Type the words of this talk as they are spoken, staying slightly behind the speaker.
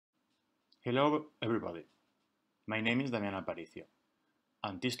Hello everybody, my name is Damián Aparicio,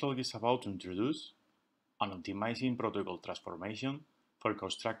 and this talk is about to introduce an optimizing protocol transformation for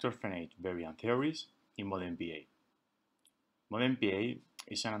constructor finite variant theories in Maude-NPA. Maude-NPA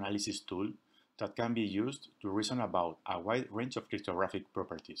is an analysis tool that can be used to reason about a wide range of cryptographic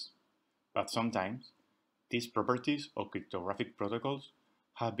properties, but sometimes these properties of cryptographic protocols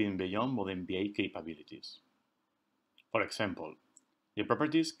have been beyond Maude-NPA capabilities. For example, the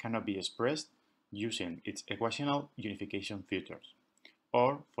properties cannot be expressed using its equational unification features,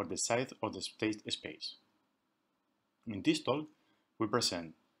 or for the size of the state space. In this talk, we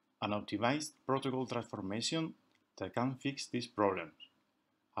present an optimized protocol transformation that can fix these problems,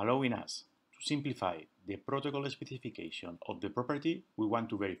 allowing us to simplify the protocol specification of the property we want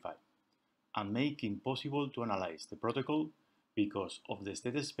to verify, and make it possible to analyze the protocol because of the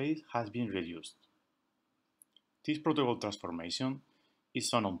state space has been reduced. This protocol transformation is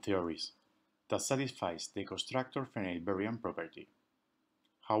found on theories that satisfies the constructor finite variant property.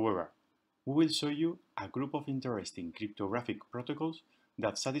 However, we will show you a group of interesting cryptographic protocols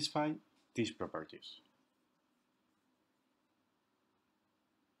that satisfy these properties.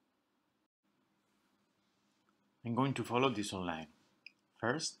 I'm going to follow this online.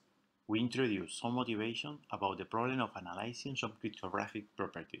 First, we introduce some motivation about the problem of analyzing some cryptographic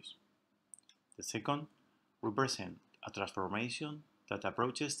properties. The second, we present a transformation that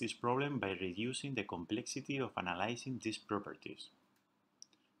approaches this problem by reducing the complexity of analyzing these properties.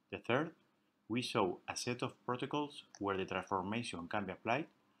 The third, we show a set of protocols where the transformation can be applied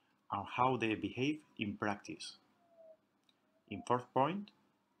and how they behave in practice. In fourth point,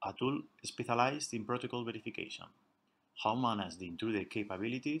 a tool specialized in protocol verification, how manage the intruder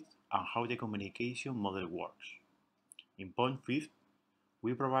capabilities and how the communication model works. In point fifth,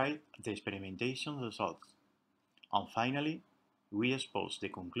 we provide the experimentation results. And finally, we expose the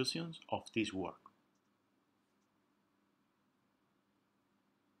conclusions of this work.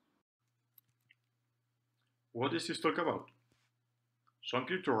 What is this talk about? Some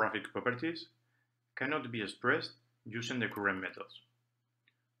cryptographic properties cannot be expressed using the current methods,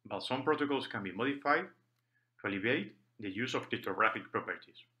 but some protocols can be modified to alleviate the use of cryptographic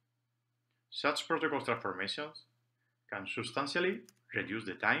properties. Such protocol transformations can substantially reduce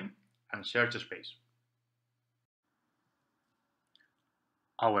the time and search space.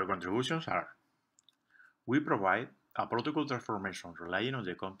 Our contributions are: we provide a protocol transformation relying on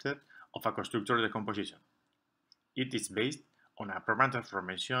the concept of a constructor decomposition. It is based on a program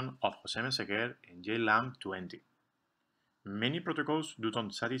transformation of José Meseguer in JLAM 20. Many protocols do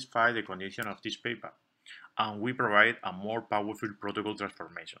not satisfy the condition of this paper, and we provide a more powerful protocol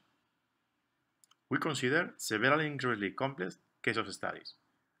transformation. We consider several incredibly complex case of studies: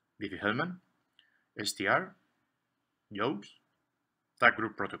 Diffie-Hellman, STR, JOES, tag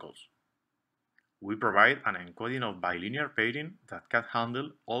group protocols. We provide an encoding of bilinear pairing that can handle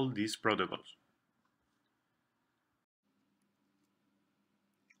all these protocols.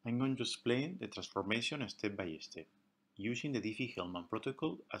 I'm going to explain the transformation step by step, using the Diffie-Hellman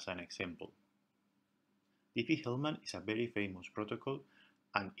protocol as an example. Diffie-Hellman is a very famous protocol,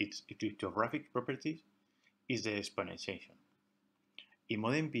 and its cryptographic property is the exponentiation. In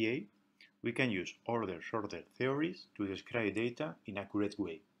Maude-NPA, we can use order-sorted theories to describe data in a accurate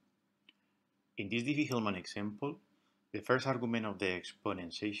way. In this Diffie-Hellman example, the first argument of the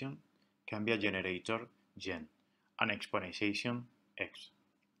exponentiation can be a generator gen, an exponentiation x.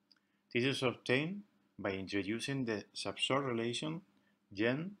 This is obtained by introducing the subsort relation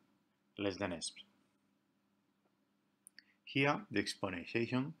gen less than exp. Here, the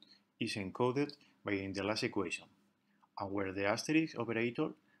exponentiation is encoded by the last equation, and where the asterisk operator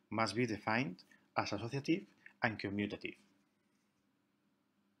must be defined as associative and commutative.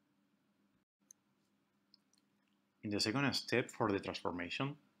 In the second step for the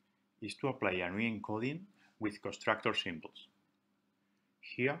transformation is to apply a new encoding with constructor symbols.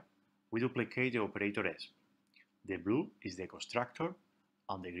 Here, we duplicate the operator s. The blue is the constructor,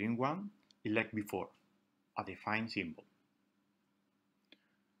 and the green one is like before, a defined symbol.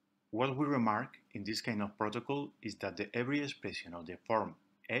 What we remark in this kind of protocol is that every expression of the form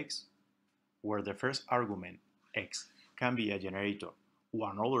x, where the first argument x can be a generator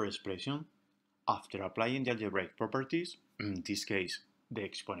or another expression, after applying the algebraic properties, in this case the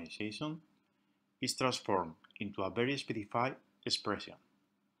exponentiation, is transformed into a very specified expression.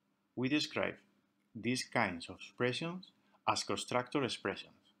 We describe these kinds of expressions as constructor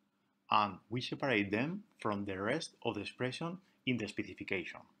expressions, and we separate them from the rest of the expression in the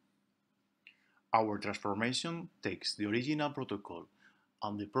specification. Our transformation takes the original protocol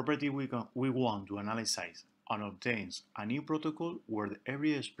and the property we want to analyze and obtains a new protocol where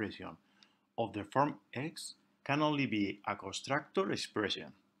every expression of the form X can only be a constructor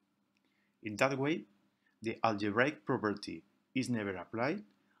expression. In that way, the algebraic property is never applied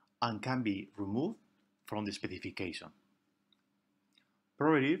and can be removed from the specification.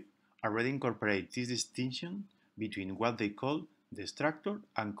 Proverib already incorporates this distinction between what they call destructor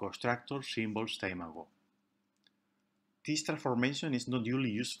and constructor symbols time ago. This transformation is not only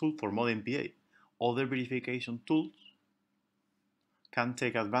useful for Maude-NPA. Other verification tools can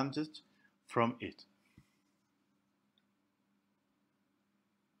take advantage from it.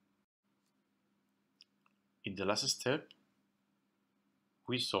 In the last step,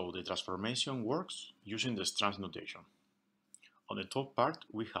 we saw the transformation works using the strands notation. On the top part,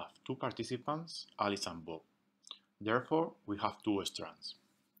 we have two participants, Alice and Bob. Therefore, we have two strands.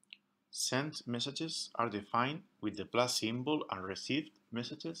 Sent messages are defined with the plus symbol and received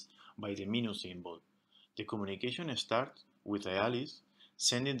messages by the minus symbol. The communication starts with Alice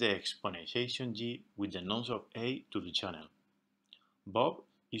sending the exponentiation G with the nonce of A to the channel. Bob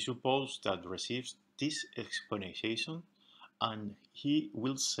is supposed that receives this exponentiation and he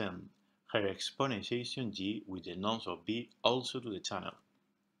will send her exponentiation G with the nonce of B also to the channel.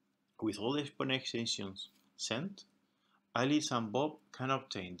 With all the exponentiations sent, Alice and Bob can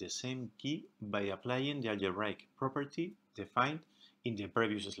obtain the same key by applying the algebraic property defined in the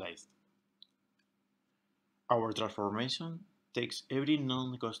previous slide. Our transformation takes every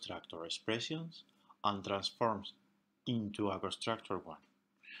non-constructor expression and transforms into a constructor one,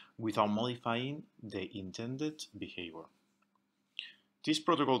 without modifying the intended behavior. This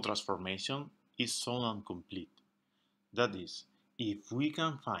protocol transformation is so incomplete. That is, if we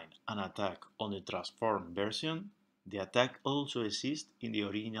can find an attack on the transformed version, the attack also exists in the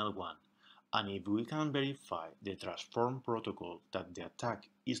original one, and if we can verify the transform protocol that the attack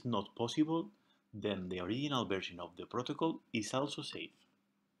is not possible, then the original version of the protocol is also safe.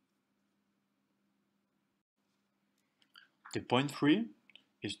 The point 3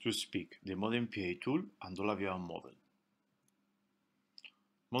 is to speak the Maude-NPA tool and Damián model.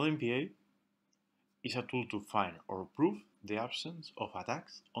 Maude-NPA is a tool to find or prove the absence of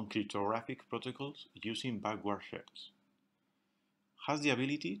attacks on cryptographic protocols using backward search. Has the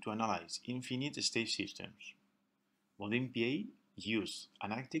ability to analyze infinite state systems. Maude-NPA uses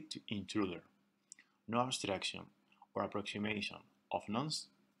an active intruder, no abstraction or approximation of nonce,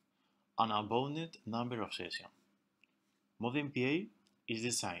 and a bounded number of sessions. Maude-NPA is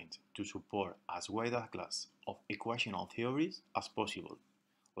designed to support as wide a class of equational theories as possible,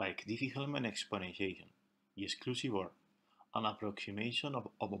 like Diffie-Hellman exponentiation, the exclusive OR, an approximation of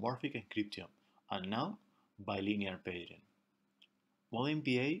homomorphic encryption, and now bilinear pairing.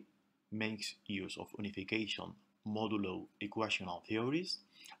 Maude-NPA makes use of unification modulo equational theories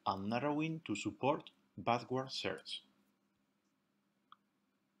and narrowing to support backward search.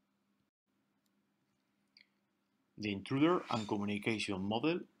 The intruder and communication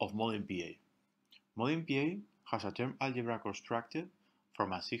model of Maude-NPA. Maude-NPA has a term algebra constructed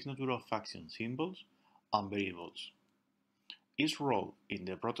from a signature of function symbols and variables. Its role in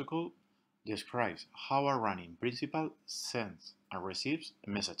the protocol describes how a running principal sends and receives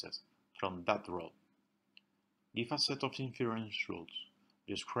messages from that role. Give a set of inference rules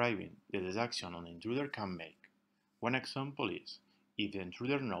describing the deduction an intruder can make. One example is, if the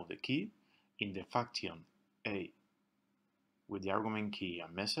intruder knows the key in the function A with the argument key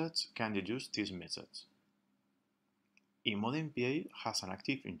and message, can deduce this message. In Maude-NPA has an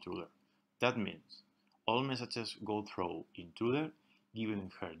active intruder. That means all messages go through intruder,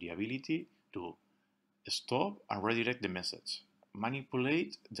 giving her the ability to stop and redirect the message,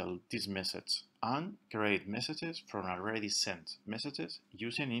 manipulate this message, and create messages from already sent messages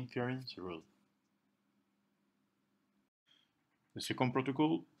using inference rule. The second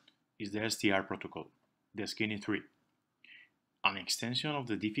protocol is the STR protocol, the skinny tree, an extension of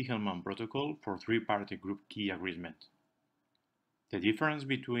the Diffie-Hellman protocol for three-party group key agreement. The difference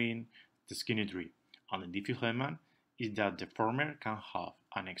between the skinny tree and the Diffie-Hellman is that the former can have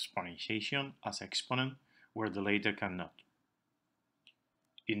an exponentiation as exponent where the latter cannot.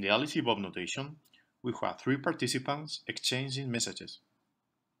 In the Alice-Bob notation, we have three participants exchanging messages,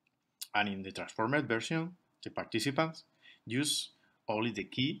 and in the transformed version, the participants use only the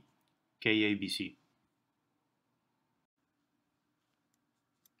key KABC.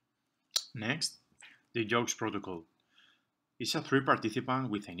 Next, the jokes protocol. It's a three-participant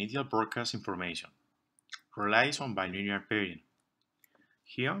with initial broadcast information. Relies on bilinear pairing.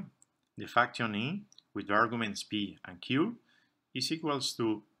 Here, the function E with the arguments P and Q is equals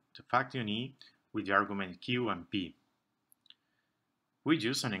to the function E with the arguments Q and P. We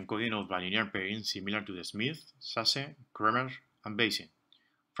use an encoding of bilinear pairing similar to the Smith, Sasse, Kremer, and Bayesian,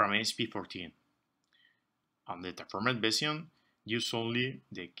 from ASP14. On the transformer version, use only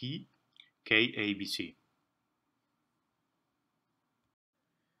the key KABC.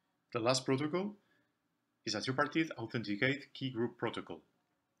 The last protocol is a tripartite authenticate key group protocol.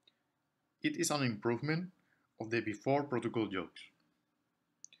 It is an improvement of the before protocol jokes.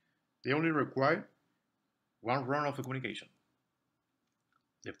 They only require one run of the communication.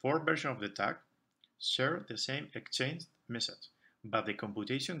 The fourth version of the tag shares the same exchanged message, but the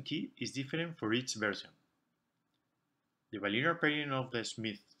computation key is different for each version. The bilinear pairing of the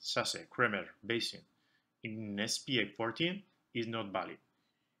Smith-Sasse-Kremer basin in SPA14 is not valid,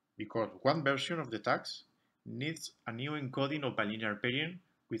 because one version of the tags needs a new encoding of bilinear pairing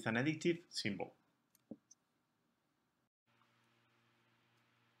with an additive symbol.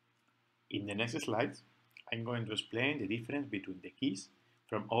 In the next slides, I'm going to explain the difference between the keys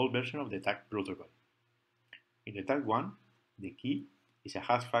from all versions of the tag protocol. In the tag 1, the key is a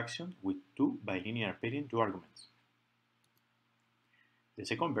hash function with two bilinear pairing to arguments. The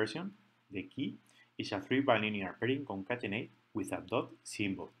second version, the key is a three bilinear pairing concatenate with a dot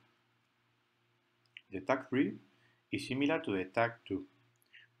symbol. The tag 3 is similar to the tag 2,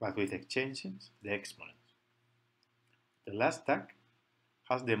 but with exchanges the exponents. The last tag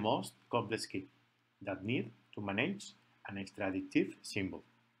has the most complex key that need to manage an extra additive symbol.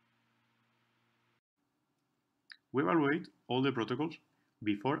 We evaluate all the protocols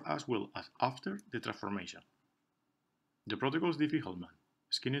before as well as after the transformation. The protocols Diffie-Hellman,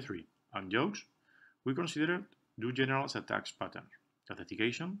 Skinny 3, and jokes we considered two general attacks patterns, the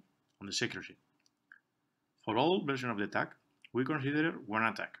authentication and the secrecy. For all versions of the tag, we consider one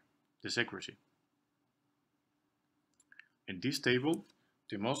attack, the secrecy. In this table,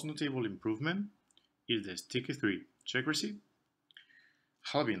 the most notable improvement is the sticky 3 secrecy,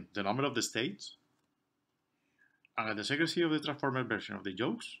 halving the number of the states, and the secrecy of the transformer version of the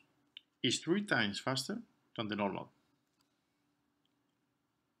jokes is 3 times faster than the normal.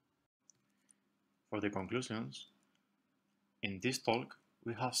 For the conclusions, in this talk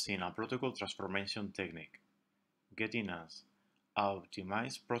we have seen a protocol transformation technique, getting us an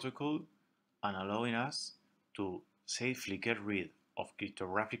optimized protocol and allowing us to safely get rid of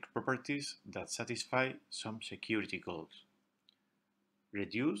cryptographic properties that satisfy some security goals,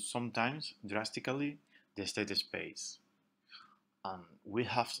 reduce sometimes drastically the state space, and we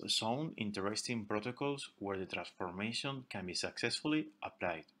have shown interesting protocols where the transformation can be successfully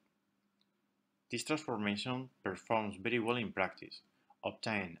applied. This transformation performs very well in practice,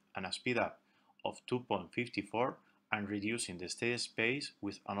 obtaining a speed up of 2.54 and reducing the state space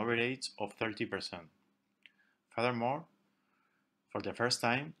with an overage of 30%. Furthermore, for the first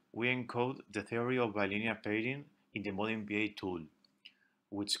time, we encode the theory of bilinear pairing in the Maude-NPA tool,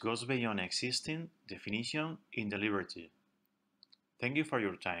 which goes beyond existing definition in the literature. Thank you for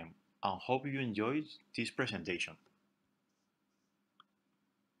your time and hope you enjoyed this presentation.